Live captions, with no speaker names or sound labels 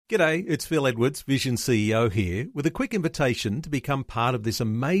G'day, it's Phil Edwards, Vision CEO here, with a quick invitation to become part of this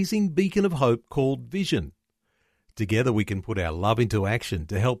amazing beacon of hope called Vision. Together we can put our love into action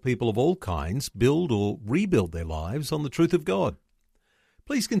to help people of all kinds build or rebuild their lives on the truth of God.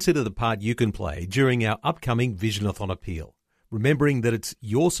 Please consider the part you can play during our upcoming Visionathon appeal, remembering that it's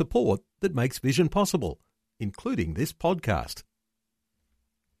your support that makes Vision possible, including this podcast.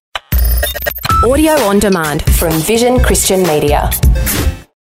 Audio on demand from Vision Christian Media.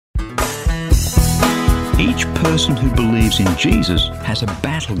 Each person who believes in Jesus has a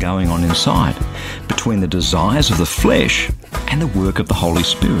battle going on inside between the desires of the flesh and the work of the Holy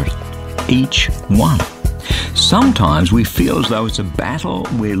Spirit. Each one. Sometimes we feel as though it's a battle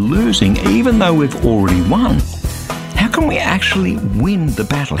we're losing even though we've already won. How can we actually win the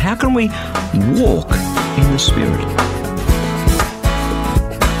battle? How can we walk in the Spirit?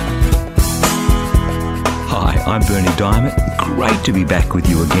 Hi, I'm Bernie Diamond. Great to be back with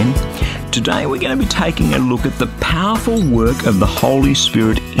you again. Today we're going to be taking a look at the powerful work of the Holy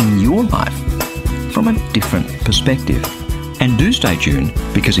Spirit in your life from a different perspective. And do stay tuned,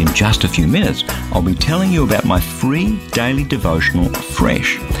 because in just a few minutes I'll be telling you about my free daily devotional,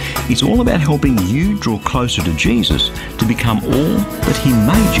 Fresh. It's all about helping you draw closer to Jesus to become all that He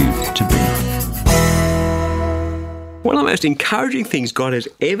made you to be. One of the most encouraging things God has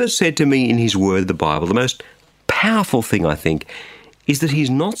ever said to me in His Word, the Bible, the most powerful thing, I think, is that He's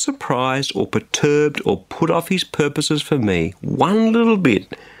not surprised or perturbed or put off His purposes for me one little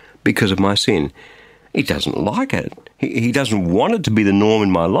bit because of my sin. He doesn't like it. He doesn't want it to be the norm in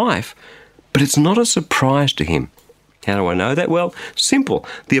my life, but it's not a surprise to Him. How do I know that? Well, simple.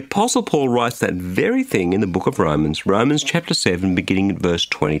 The Apostle Paul writes that very thing in the book of Romans chapter 7, beginning at verse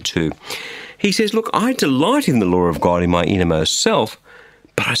 22. He says, "Look, I delight in the law of God in my innermost self,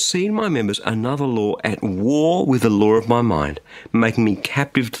 but I see in my members another law at war with the law of my mind, making me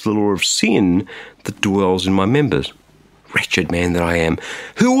captive to the law of sin that dwells in my members. Wretched man that I am,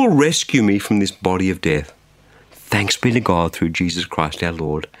 who will rescue me from this body of death? Thanks be to God through Jesus Christ our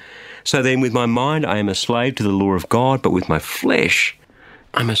Lord. So then with my mind I am a slave to the law of God, but with my flesh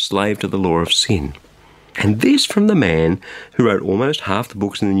I'm a slave to the law of sin." And this from the man who wrote almost half the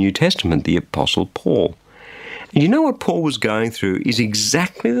books in the New Testament, the Apostle Paul. And you know what Paul was going through is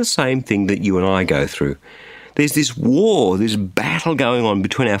exactly the same thing that you and I go through. There's this war, this battle going on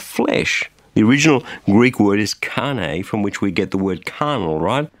between our flesh. The original Greek word is carne, from which we get the word carnal,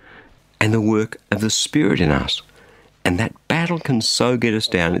 right? And the work of the Spirit in us. And that battle can so get us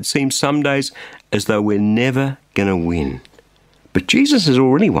down. It seems some days as though we're never going to win. But Jesus has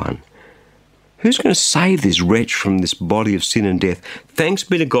already won. Who's going to save this wretch from this body of sin and death? Thanks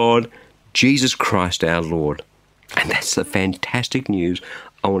be to God, Jesus Christ our Lord. And that's the fantastic news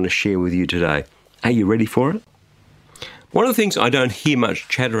I want to share with you today. Are you ready for it? One of the things I don't hear much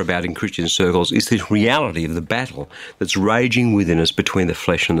chatter about in Christian circles is this reality of the battle that's raging within us between the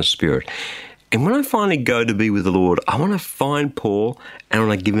flesh and the Spirit. And when I finally go to be with the Lord, I want to find Paul and I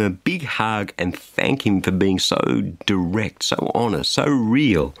want to give him a big hug and thank him for being so direct, so honest, so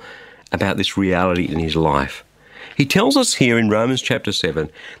real about this reality in his life. He tells us here in Romans chapter 7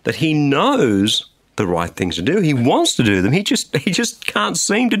 that he knows the right things to do. He wants to do them. He just can't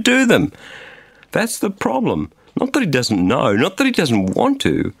seem to do them. That's the problem. Not that he doesn't know, not that he doesn't want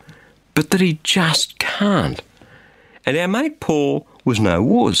to, but that he just can't. And our mate Paul was no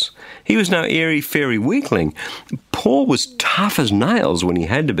wuss. He was no airy-fairy weakling. Paul was tough as nails when he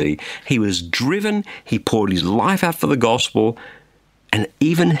had to be. He was driven. He poured his life out for the gospel. And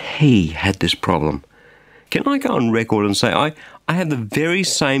even he had this problem. Can I go on record and say I have the very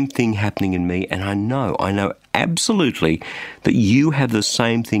same thing happening in me, and I know absolutely that you have the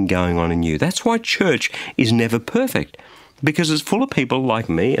same thing going on in you. That's why church is never perfect, because it's full of people like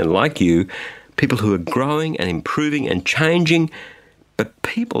me and like you, people who are growing and improving and changing, but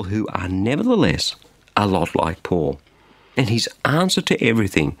people who are nevertheless a lot like Paul. And his answer to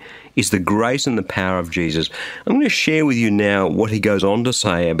everything is the grace and the power of Jesus. I'm going to share with you now what he goes on to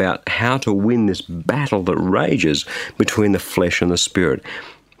say about how to win this battle that rages between the flesh and the Spirit.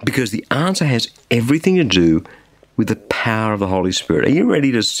 Because the answer has everything to do with the power of the Holy Spirit. Are you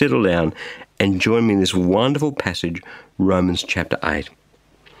ready to settle down and join me in this wonderful passage, Romans chapter 8?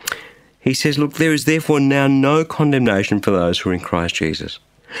 He says, "Look, there is therefore now no condemnation for those who are in Christ Jesus.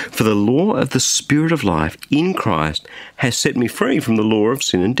 For the law of the Spirit of life in Christ has set me free from the law of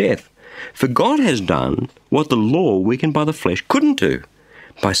sin and death. For God has done what the law, weakened by the flesh, couldn't do,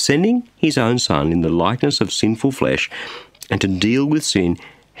 by sending his own Son in the likeness of sinful flesh, and to deal with sin,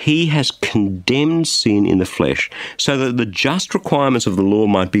 He has condemned sin in the flesh, so that the just requirements of the law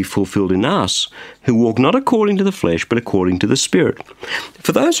might be fulfilled in us, who walk not according to the flesh, but according to the Spirit.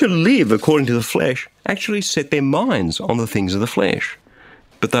 For those who live according to the flesh actually set their minds on the things of the flesh.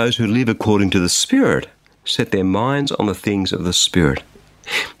 But those who live according to the Spirit set their minds on the things of the Spirit.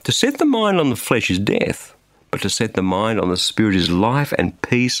 To set the mind on the flesh is death, but to set the mind on the Spirit is life and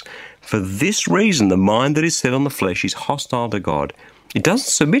peace. For this reason, the mind that is set on the flesh is hostile to God. It doesn't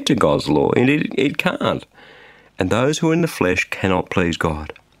submit to God's law, and it can't. And those who are in the flesh cannot please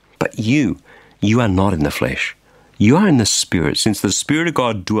God. But you are not in the flesh. You are in the Spirit, since the Spirit of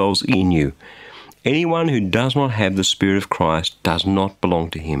God dwells in you. Anyone who does not have the Spirit of Christ does not belong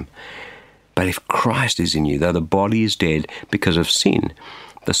to him. But if Christ is in you, though the body is dead because of sin,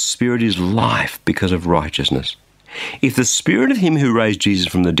 the Spirit is life because of righteousness. If the Spirit of him who raised Jesus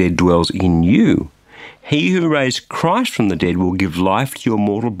from the dead dwells in you, he who raised Christ from the dead will give life to your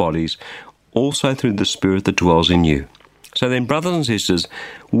mortal bodies also through the Spirit that dwells in you. So then, brothers and sisters,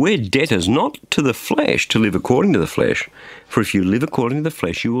 we're debtors not to the flesh to live according to the flesh. For if you live according to the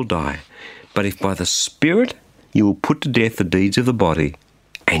flesh, you will die. But if by the Spirit you will put to death the deeds of the body,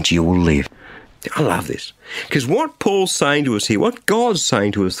 and you will live. I love this. Because what Paul's saying to us here, what God's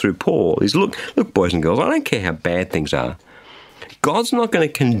saying to us through Paul is, look, boys and girls, I don't care how bad things are. God's not going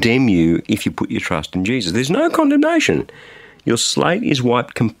to condemn you if you put your trust in Jesus. There's no condemnation. Your slate is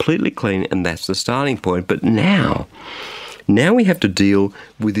wiped completely clean, and that's the starting point. But now we have to deal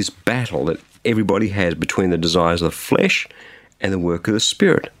with this battle that everybody has between the desires of the flesh and the work of the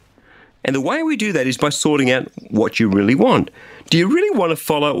Spirit. And the way we do that is by sorting out what you really want. Do you really want to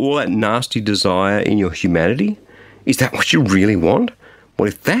follow all that nasty desire in your humanity? Is that what you really want? Well,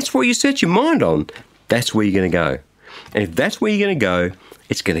 if that's what you set your mind on, that's where you're going to go. And if that's where you're going to go,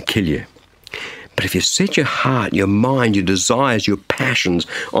 it's going to kill you. But if you set your heart, your mind, your desires, your passions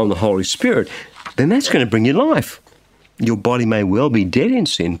on the Holy Spirit, then that's going to bring you life. Your body may well be dead in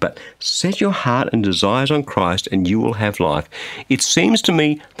sin, but set your heart and desires on Christ and you will have life. It seems to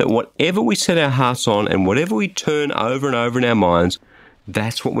me that whatever we set our hearts on and whatever we turn over and over in our minds,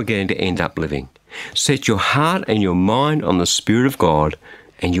 that's what we're going to end up living. Set your heart and your mind on the Spirit of God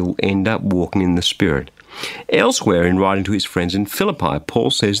and you'll end up walking in the Spirit. Elsewhere, in writing to his friends in Philippi,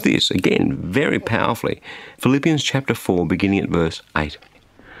 Paul says this, again, very powerfully. Philippians chapter 4, beginning at verse 8.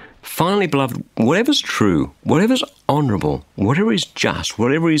 Finally, beloved, whatever's true, whatever's honourable, whatever is just,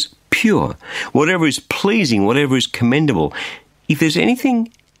 whatever is pure, whatever is pleasing, whatever is commendable, if there's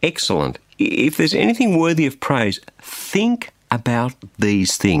anything excellent, if there's anything worthy of praise, think about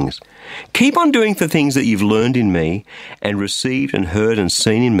these things. Keep on doing the things that you've learned in me and received and heard and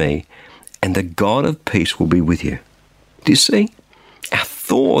seen in me, and the God of peace will be with you. Do you see? Our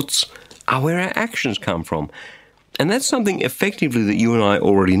thoughts are where our actions come from. And that's something effectively that you and I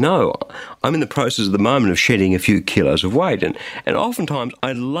already know. I'm in the process at the moment of shedding a few kilos of weight, and oftentimes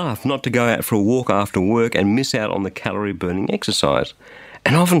I love not to go out for a walk after work and miss out on the calorie-burning exercise.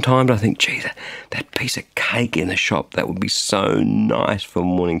 And oftentimes I think, gee, that piece of cake in the shop, that would be so nice for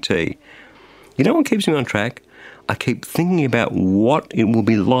morning tea. You know what keeps me on track? I keep thinking about what it will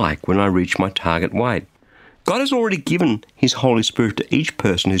be like when I reach my target weight. God has already given his Holy Spirit to each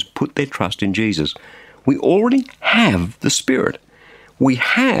person who's put their trust in Jesus. We already have the Spirit. We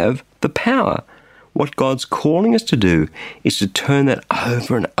have the power. What God's calling us to do is to turn that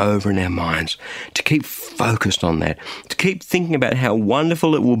over and over in our minds, to keep focused on that, to keep thinking about how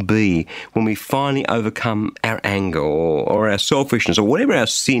wonderful it will be when we finally overcome our anger or our selfishness or whatever our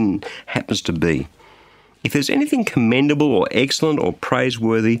sin happens to be. If there's anything commendable or excellent or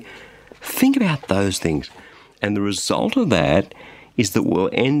praiseworthy, think about those things. And the result of that is that we'll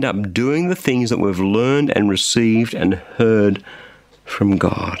end up doing the things that we've learned and received and heard from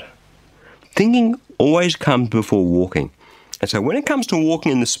God. Thinking always comes before walking. And so when it comes to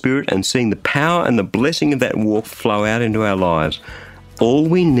walking in the Spirit and seeing the power and the blessing of that walk flow out into our lives, all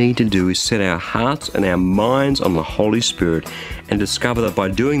we need to do is set our hearts and our minds on the Holy Spirit and discover that by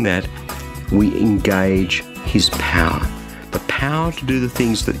doing that, we engage his power. The power to do the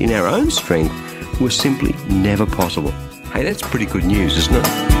things that in our own strength were simply never possible. Hey, that's pretty good news, isn't it?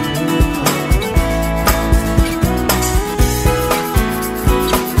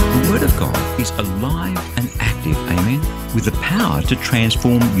 The Word of God is alive and active, amen, with the power to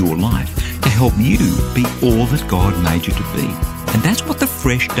transform your life, to help you be all that God made you to be. And that's what the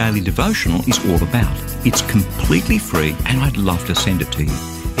Fresh Daily Devotional is all about. It's completely free, and I'd love to send it to you.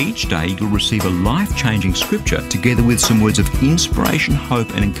 Each day you'll receive a life-changing scripture together with some words of inspiration, hope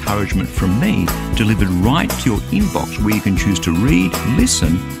and encouragement from me delivered right to your inbox, where you can choose to read,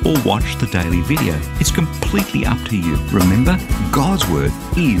 listen or watch the daily video. It's completely up to you. Remember, God's Word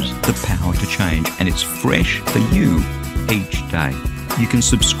is the power to change, and it's fresh for you each day. You can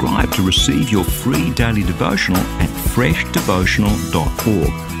subscribe to receive your free daily devotional at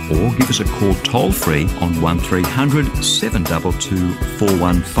freshdevotional.org, or give us a call toll-free on 1300 722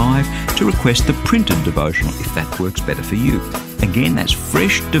 415 to request the printed devotional if that works better for you. Again, that's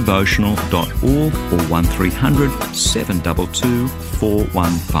freshdevotional.org or 1300 722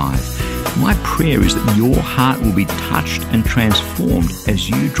 415. My prayer is that your heart will be touched and transformed as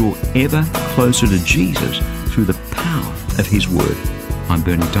you draw ever closer to Jesus through the power of His Word. I'm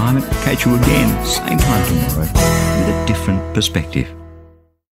Bernie Diamond. Catch you again, same time tomorrow, with a different perspective.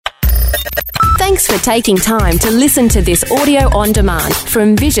 Thanks for taking time to listen to this audio on demand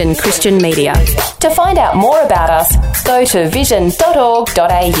from Vision Christian Media. To find out more about us, go to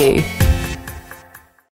vision.org.au.